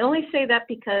I only say that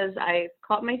because I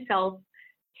caught myself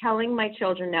telling my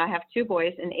children, now I have 2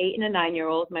 boys, an 8 and a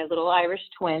 9-year-old, my little Irish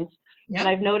twins. Yep. And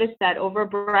I've noticed that over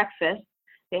breakfast,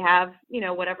 they have,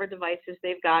 whatever devices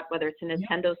they've got, whether it's a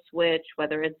Nintendo Switch,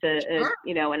 whether it's an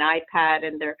iPad,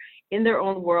 and they're in their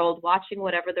own world watching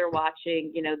whatever they're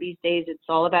watching. These days it's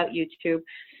all about YouTube.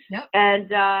 Yep.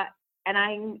 And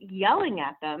I'm yelling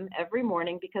at them every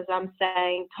morning, because I'm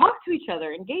saying, talk to each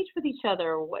other, engage with each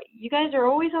other. You guys are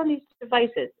always on these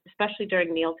devices, especially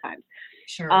during meal times.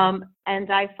 Sure.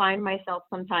 And I find myself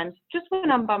sometimes, just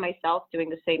when I'm by myself, doing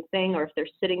the same thing, or if they're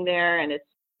sitting there and it's,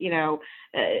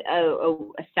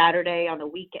 a Saturday on a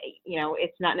week,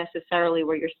 it's not necessarily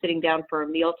where you're sitting down for a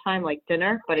meal time like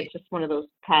dinner, but it's just one of those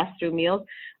pass-through meals.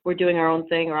 We're doing our own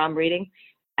thing, or I'm reading.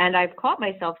 And I've caught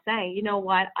myself saying, you know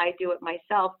what, I do it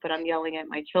myself, but I'm yelling at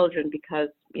my children because,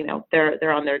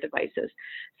 they're on their devices.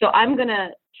 So I'm going to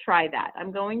try that.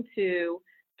 I'm going to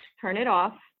turn it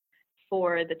off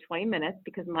for the 20 minutes,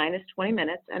 because mine is 20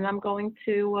 minutes, and I'm going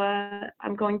to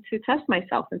test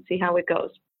myself and see how it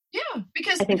goes. Yeah,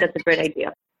 because I think that's a great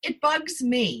idea. It bugs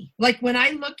me. Like, when I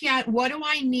look at what do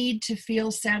I need to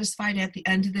feel satisfied at the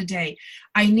end of the day,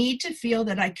 I need to feel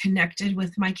that I connected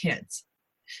with my kids.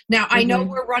 Now, I know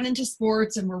we're running to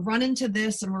sports and we're running to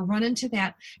this and we're running to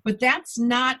that, but that's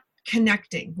not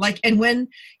connecting. Like, and when,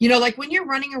 when you're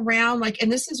running around, like,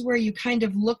 and this is where you kind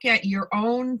of look at your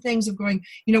own things of going,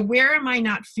 where am I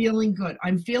not feeling good?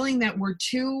 I'm feeling that we're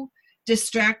too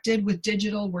distracted with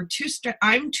digital.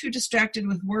 I'm too distracted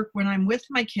with work when I'm with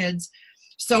my kids.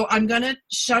 So I'm going to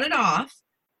shut it off.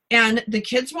 And the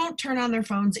kids won't turn on their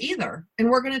phones either. And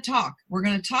we're going to talk. We're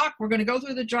going to go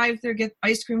through the drive-through, get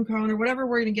ice cream cone or whatever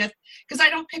we're going to get, because I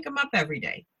don't pick them up every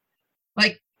day.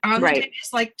 Like, on the days,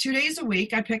 like 2 days a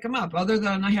week, I pick them up. Other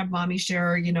than I have mommy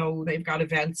share, they've got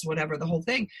events, whatever, the whole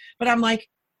thing. But I'm like,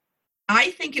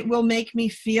 I think it will make me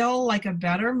feel like a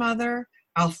better mother.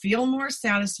 I'll feel more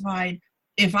satisfied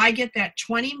if I get that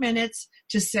 20 minutes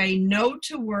to say no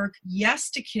to work,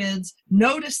 yes to kids,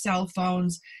 no to cell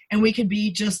phones, and we could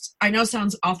be just, I know it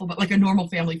sounds awful, but like a normal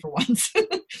family for once.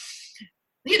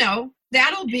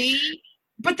 That'll be,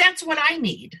 but that's what I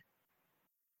need.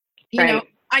 You know,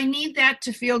 I need that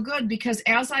to feel good, because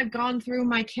as I've gone through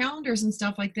my calendars and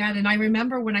stuff like that, and I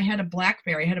remember when I had a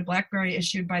BlackBerry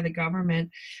issued by the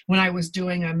government when I was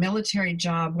doing a military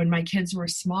job when my kids were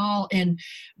small. And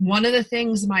one of the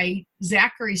things my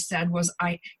Zachary said was,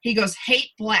 he goes,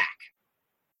 hate black.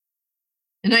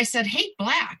 And I said, hate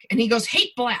black. And he goes,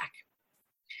 hate black.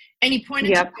 And he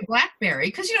pointed to my BlackBerry,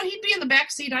 because, he'd be in the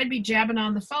back seat. I'd be jabbing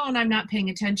on the phone. I'm not paying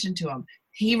attention to him.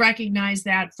 He recognized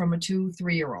that from a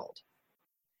 2-3-year-old.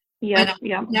 Yeah.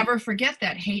 Never forget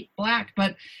that, hate black.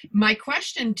 But my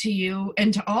question to you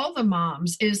and to all the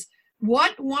moms is,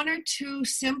 what 1 or 2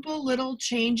 simple little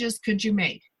changes could you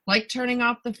make? Like turning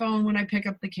off the phone when I pick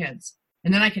up the kids,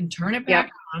 and then I can turn it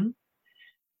back on.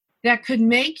 That could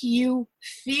make you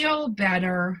feel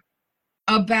better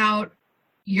about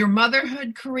your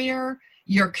motherhood career,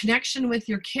 your connection with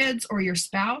your kids or your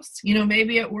spouse.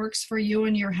 Maybe it works for you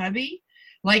and you're heavy.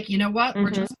 Like, you know what? We're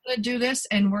just going to do this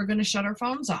and we're going to shut our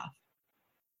phones off.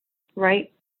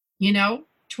 Right.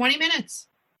 20 minutes.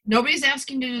 Nobody's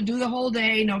asking you to do the whole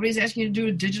day. Nobody's asking you to do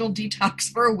a digital detox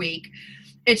for a week.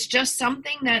 It's just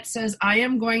something that says, I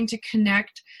am going to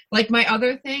connect. Like, my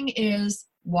other thing is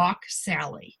walk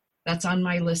Sally. That's on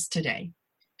my list today,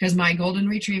 because my golden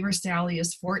retriever, Sally,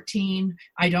 is 14.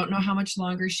 I don't know how much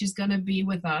longer she's going to be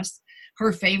with us.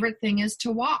 Her favorite thing is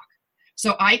to walk.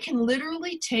 So I can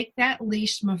literally take that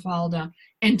leash, Mafalda,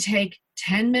 and take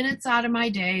 10 minutes out of my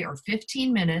day or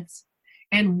 15 minutes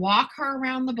and walk her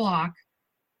around the block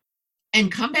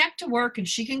and come back to work, and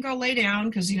she can go lay down,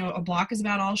 because, a block is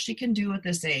about all she can do at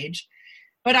this age.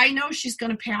 But I know she's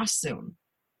going to pass soon.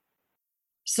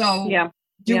 So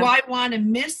do I want to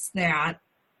miss that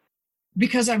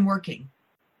because I'm working?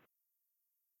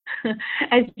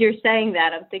 As you're saying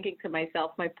that, I'm thinking to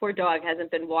myself, my poor dog hasn't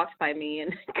been walked by me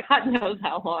in God knows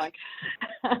how long.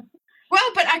 Well,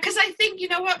 but because I think, you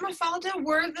know what, Mafalda,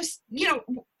 we're this,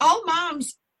 all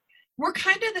moms, we're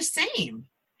kind of the same.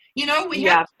 We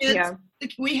have kids,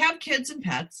 we have kids and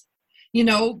pets.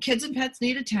 Kids and pets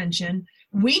need attention.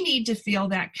 We need to feel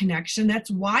that connection.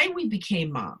 That's why we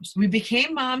became moms. We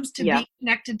became moms to be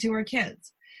connected to our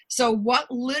kids. So what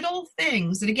little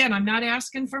things, and again, I'm not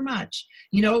asking for much,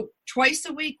 twice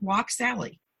a week, walk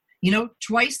Sally,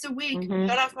 twice a week,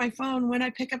 shut off my phone when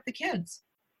I pick up the kids.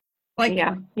 Like,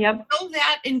 will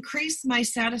that increase my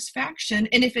satisfaction?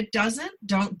 And if it doesn't,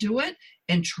 don't do it,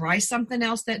 and try something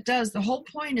else that does. The whole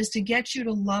point is to get you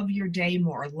to love your day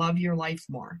more, love your life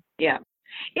more. Yeah.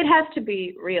 It has to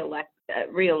be realistic,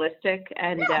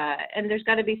 and there's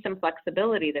got to be some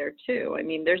flexibility there too. I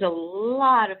mean, there's a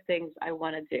lot of things I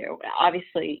want to do.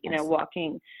 Obviously,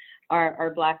 walking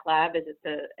our black lab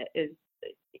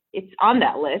it's on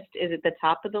that list. Is it the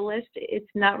top of the list?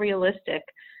 It's not realistic.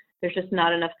 There's just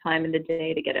not enough time in the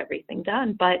day to get everything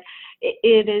done. But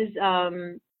it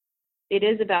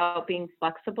is about being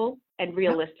flexible and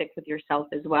realistic with yourself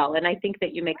as well. And I think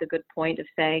that you make a good point of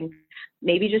saying,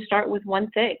 maybe just start with one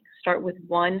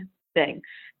thing.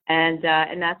 And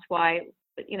that's why,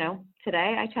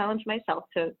 today I challenge myself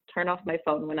to turn off my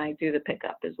phone when I do the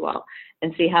pickup as well,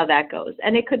 and see how that goes.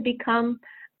 And it could become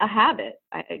a habit.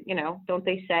 Don't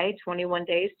they say 21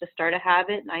 days to start a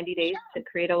habit, 90 days to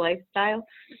create a lifestyle?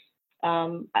 I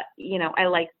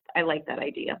like that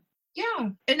idea. Yeah.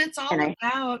 And it's all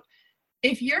about,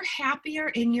 if you're happier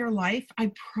in your life,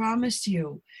 I promise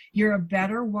you're a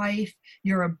better wife,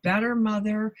 you're a better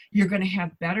mother, you're going to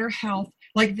have better health.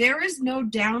 Like, there is no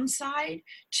downside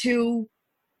to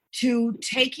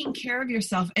taking care of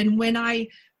yourself. And when I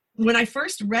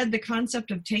first read the concept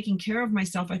of taking care of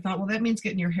myself, I thought, well, that means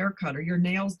getting your hair cut or your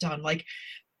nails done.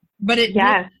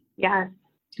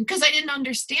 Because I didn't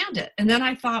understand it. And then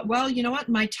I thought, well, you know what?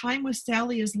 My time with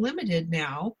Sally is limited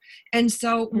now. And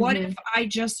so what if I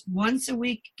just once a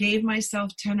week gave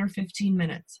myself 10 or 15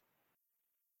 minutes?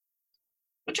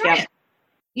 But try it.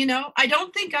 I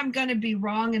don't think I'm going to be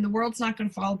wrong, and the world's not going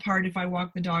to fall apart if I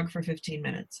walk the dog for 15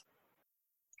 minutes.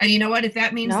 And you know what? If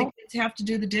that means the kids have to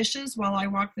do the dishes while I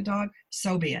walk the dog,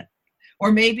 so be it.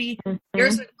 Or maybe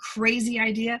here's a crazy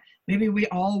idea. Maybe we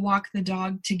all walk the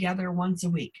dog together once a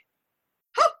week.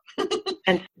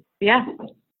 And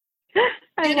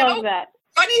I love that.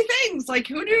 Funny things, like,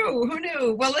 who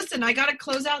knew? Well, listen, I got to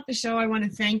close out the show. I want to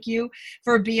thank you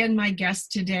for being my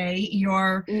guest today.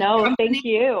 Thank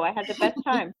you. I had the best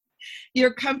time.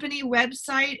 Your company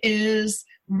website is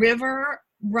RiverRunHR,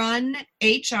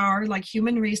 like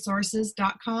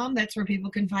humanresources.com. That's where people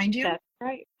can find you. That's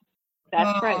right.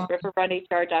 That's right.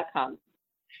 RiverRunHR.com.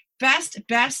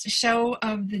 best show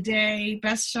of the day,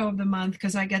 best show of the month,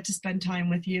 because I get to spend time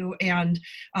with you. And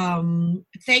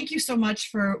thank you so much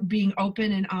for being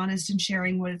open and honest and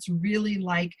sharing what it's really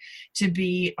like to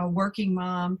be a working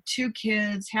mom, 2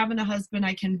 kids, having a husband.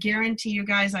 I can guarantee you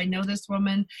guys, I know this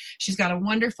woman. She's got a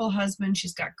wonderful husband.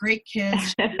 She's got great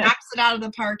kids. She knocks it out of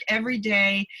the park every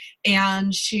day,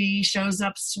 and she shows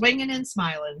up swinging and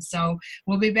smiling. So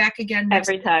we'll be back again next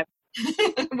every time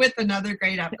with another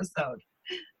great episode.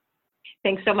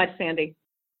 Thanks so much, Sandy.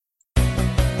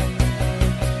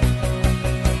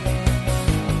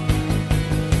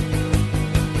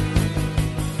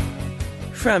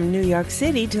 From New York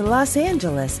City to Los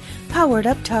Angeles, Powered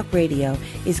Up Talk Radio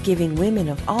is giving women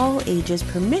of all ages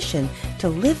permission to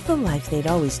live the life they'd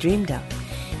always dreamed of.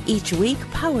 Each week,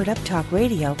 Powered Up Talk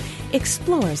Radio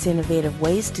explores innovative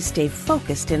ways to stay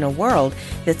focused in a world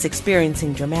that's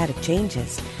experiencing dramatic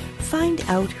changes. Find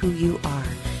out who you are,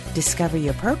 discover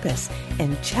your purpose,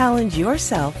 and challenge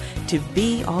yourself to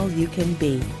be all you can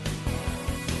be.